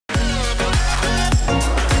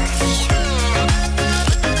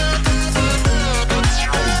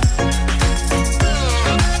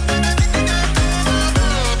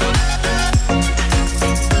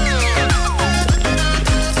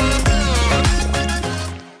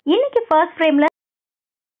First ஃப்ரேம்ல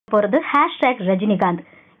போறது #ரஜினிகாந்த்.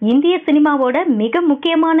 இந்திய சினிமாவோட மிக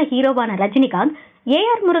முக்கியமான ஹீரோவான ரஜினிகாந்த்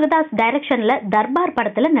ஏஆர் முருகதாஸ் டைரக்ஷன்ல தர்பார்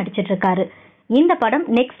படத்துல நடிச்சிட்டு இருக்காரு. இந்த படம்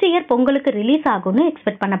நெக்ஸ்ட் இயர் பொங்கலுக்கு ரிலீஸ் ஆகும்னு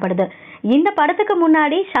எக்ஸ்பெக்ட் பண்ணப்படுது. இந்த படத்துக்கு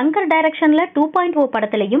முன்னாடி சங்கர் டைரக்ஷன்ல 2.0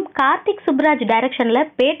 படத்திலையும் கார்த்திக் சுப்ராஜ் டைரக்ஷன்ல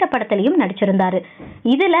பேட்ட படத்திலையும் நடிச்சிருந்தாரு.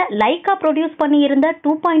 இதுல லைகா ப்ரொடியூஸ் பண்ணி இருந்த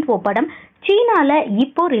 2.0 படம் சீனால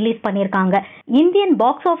இப்போ ரிலீஸ் பண்ணிருக்காங்க. இந்தியன்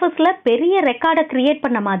பாக்ஸ் ஆபீஸ்ல பெரிய ரெக்கார்டை கிரியேட்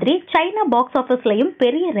பண்ண மாதிரி சைனா பாக்ஸ் ஆபீஸ்லயும்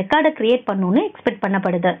பெரிய ரெக்கார்டை கிரியேட் பண்ணும்னு எக்ஸ்பெக்ட்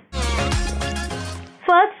பண்ணப்படுது.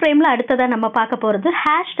 ஃபர்ஸ்ட் ஃப்ரேம்ல அடுத்ததா நம்ம பார்க்க போறது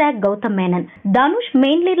 #கௌதம் மேனன். தனுஷ்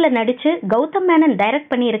மெயின் லீட்ல நடிச்சு கௌதம் மேனன்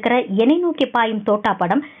டைரக்ட் பண்ணி இருக்கிற என்னை நோக்கி பாயும் தோட்டா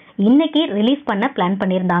படம் இன்னைக்கு ரிலீஸ் பண்ண பிளான்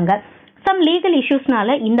பண்ணியிருந்தாங்க. சம் லீகல்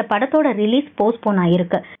இஷ்யூஸ்னால இந்த படத்தோட ரிலீஸ் போஸ்ட்போன்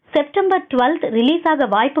ஆயிருக்கு. செப்டம்பர் 12 ரிலீஸ் ஆக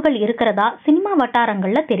வாய்ப்புகள் இருக்கிறதா சினிமா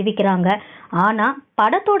வட்டாரங்கள்ல தெரிவிக்கிறாங்க. ஆனா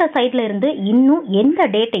படத்தோட சைட்ல இருந்து இன்னும் எந்த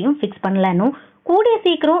டேட்டையும் ஃபிக்ஸ் பண்ணலன்னு கூடிய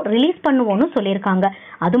சீக்கிரம் ரிலீஸ் பண்ணுவோம்னு சொல்லியிருக்காங்க.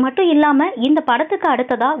 அது மட்டும் இல்லாம இந்த படத்துக்கு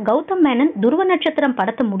அடுத்ததா கௌதம் மேனன் துருவ நட்சத்திரம்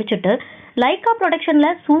படத்தை முடிச்சுட்டு லைகா ப்ரொடக்ஷன்ல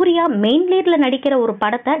சூர்யா மெயின் லீட்ல நடிக்கிற ஒரு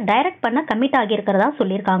படத்தை டைரக்ட் பண்ண கமிட் ஆகியிருக்கிறதா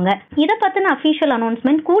சொல்லியிருக்காங்க. இதை பத்தின அபிஷியல்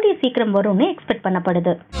அனௌன்ஸ்மெண்ட் கூடிய சீக்கிரம் வரும்னு எக்ஸ்பெக்ட்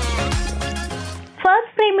பண்ணப்படுது.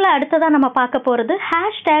 ஃபர்ஸ்ட் ஃப்ரேம்ல அடுத்ததா நம்ம பார்க்க போறது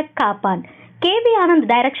 #காப்பான். கேவி ஆனந்த்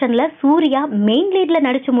டைரக்ஷன்ல சூர்யா மெயின் லீட்ல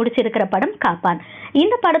நடிச்சு முடிச்சிருக்கிற படம் காப்பான்.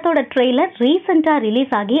 இந்த படத்தோட ட்ரெய்லர் ரீசெண்டா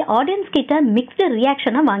ரிலீஸ் ஆகி ஆடியன்ஸ் கிட்ட மிக்ஸ்டு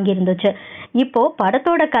ரியாக்ஷனை வாங்கியிருந்துச்சு. இப்போ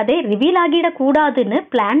படத்தோட கதை ரிவீல் ஆகிட கூடாதுன்னு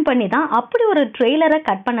பிளான் பண்ணி தான் அப்படி ஒரு ட்ரெய்லரை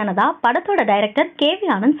கட் பண்ணனதா படத்தோட டைரக்டர் கேவி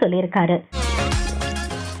ஆனந்த் சொல்லியிருக்காரு.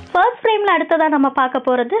 ஃபர்ஸ்ட் ஃப்ரேம்ல அடுத்ததா நம்ம பார்க்க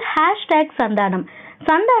போறது #Santhanam.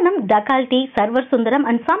 Santhanam Dagaalty, server Sundaram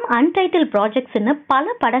and some untitled ப்ராஜெக்ட்ஸ்னு பல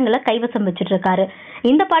படங்களை கைவசம் வச்சுட்டு இருக்காரு.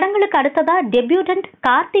 இந்த படங்களுக்கு அடுத்ததா டெபியூட்டன்ட்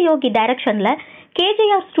கார்த்தி யோகி டைரக்ஷன்ல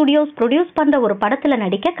கேஜிஆர் ஸ்டுடியோஸ் ப்ரொடியூஸ் பண்ற ஒரு படத்துல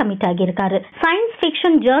நடிக்க கமிட் ஆகியிருக்காரு. சயின்ஸ்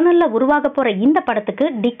ஃபிக்ஷன் ஜேர்னல்ல உருவாக போற இந்த படத்துக்கு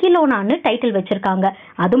டிக்கிலோனான்னு டைட்டில் வச்சிருக்காங்க.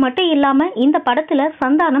 அது மட்டும் இல்லாம இந்த படத்துல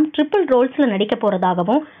சந்தானம் ட்ரிபிள் ரோல்ஸ்ல நடிக்க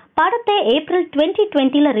போறதாகவும் படத்தை ஏப்ரல்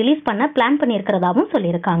 2020 ரிலீஸ் பண்ண பிளான் பண்ணியிருக்கிறதாவும்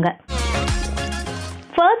சொல்லியிருக்காங்க.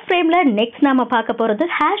 ஃபர்ஸ்ட் ஃப்ரேம்ல நெக்ஸ்ட் நாம பார்க்க போறது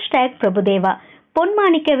 #பிரபுதேவா.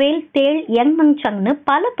 பொன்மாணிக்கவேல், தேள், யங் மங் சங்னு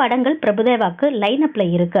பல படங்கள் பிரபுதேவாக்கு லைன் அப்ல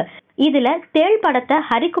இருக்கு. இதுல தேள் படத்தை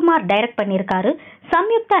ஹரிகுமார் டைரக்ட் பண்ணிருக்காரு.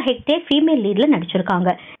 சம்யுக்தா ஹெக்டே ஃபீமேல் லீட்ல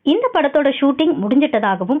நடிச்சிருக்காங்க. இந்த படத்தோட ஷூட்டிங்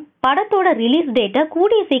முடிஞ்சிட்டதாகவும் படத்தோட ரிலீஸ் டேட்டை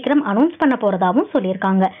கூடிய சீக்கிரம் அனௌன்ஸ் பண்ண போறதாகவும்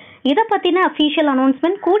சொல்லியிருக்காங்க. இதை பத்தின அபிஷியல்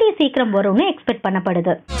அனௌன்ஸ்மெண்ட் கூடிய சீக்கிரம் வரும்னு எக்ஸ்பெக்ட்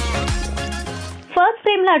பண்ணப்படுது. ஃபர்ஸ்ட்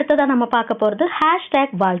ஃப்ரேம்ல அடுத்ததா நம்ம பார்க்க போறது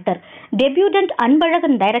 #வால்டர். டெபியூட்டன்ட்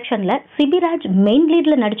அன்பழகன் டைரக்ஷன்ல சிபிராஜ் மெயின்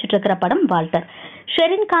லீட்ல நடிச்சிட்டு இருக்கிற படம் வால்டர்.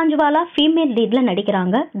 ஷெரின் காஞ்சுவாலா ஃபீமேல் லீட்ல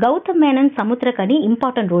நடிக்கிறாங்க. கௌதம் மேனன், சமுத்திரகனி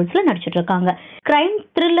இம்பார்ட்டன்ட் ரோல்ஸ்ல நடிச்சிட்டு இருக்காங்க. கிரைம்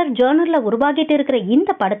த்ரில்லர் ஜேர்னல்ல உருவாகிட்டு இருக்கிற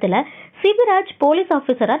இந்த படத்துல சிபிராஜ் போலீஸ்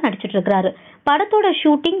ஆபீசரா நடிச்சிட்டு இருக்காரு. படத்தோட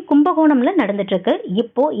ஷூட்டிங் கும்பகோணம்ல நடந்துட்டு இருக்கு.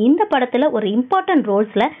 இப்போ இந்த படத்துல ஒரு இம்பார்ட்டன்ட்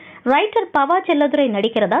ரோல்ஸ்ல ரைட்டர் பவா செல்லதுரை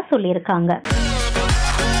நடிக்கிறதா சொல்லியிருக்காங்க.